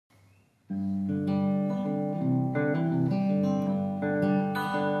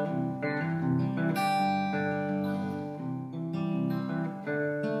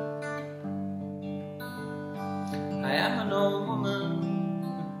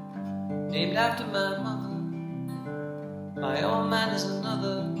named after my mother. My old man is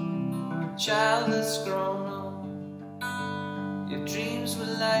another child that's grown up. If dreams were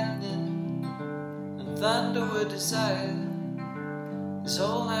lightning and thunder were desire, this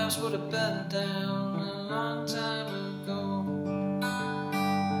whole house would have burned down a long time ago.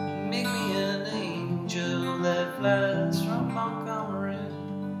 Make me an angel that flies from Montgomery.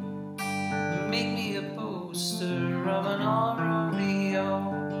 Make me a poster of an old rodeo.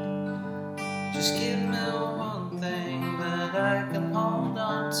 Just give me one thing that I can hold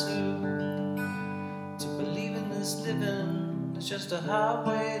on to believe in this living is just a hard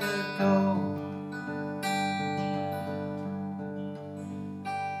way to go.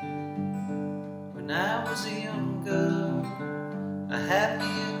 When I was a young girl, I had me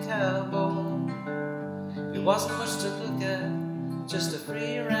a cowboy. It wasn't much to look at, just a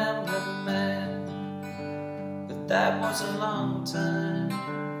free rambling man. But that was a long time,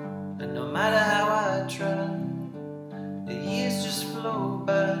 and no matter how I tried, the years just flow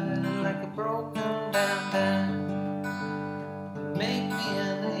by like a broken down dam. Make me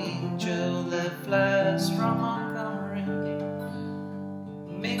an angel that flies from Montgomery.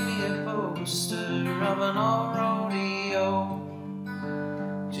 Make me a poster of an old rodeo.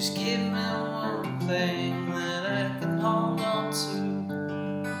 Just give me one thing that I can hold on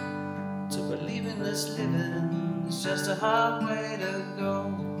to believe in this living is just a hard way to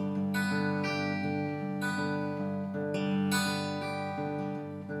go.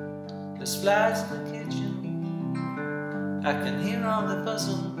 There's flies in the kitchen, I can hear all the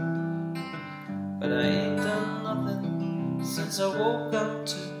buzzing, but I ain't done nothing since I woke up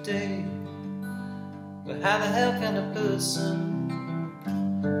today. But how the hell can a person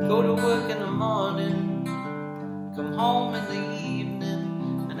go to work in the morning, come home in the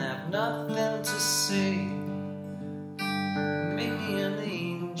evening, and have nothing to say? Make me an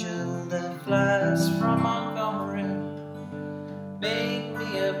angel that flies from Montgomery. Make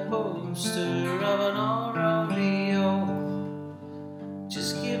me a poster of an old rodeo.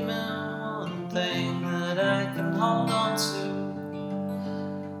 Just give me one thing that I can hold on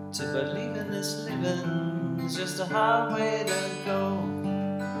to believe in this living is just a hard way to go.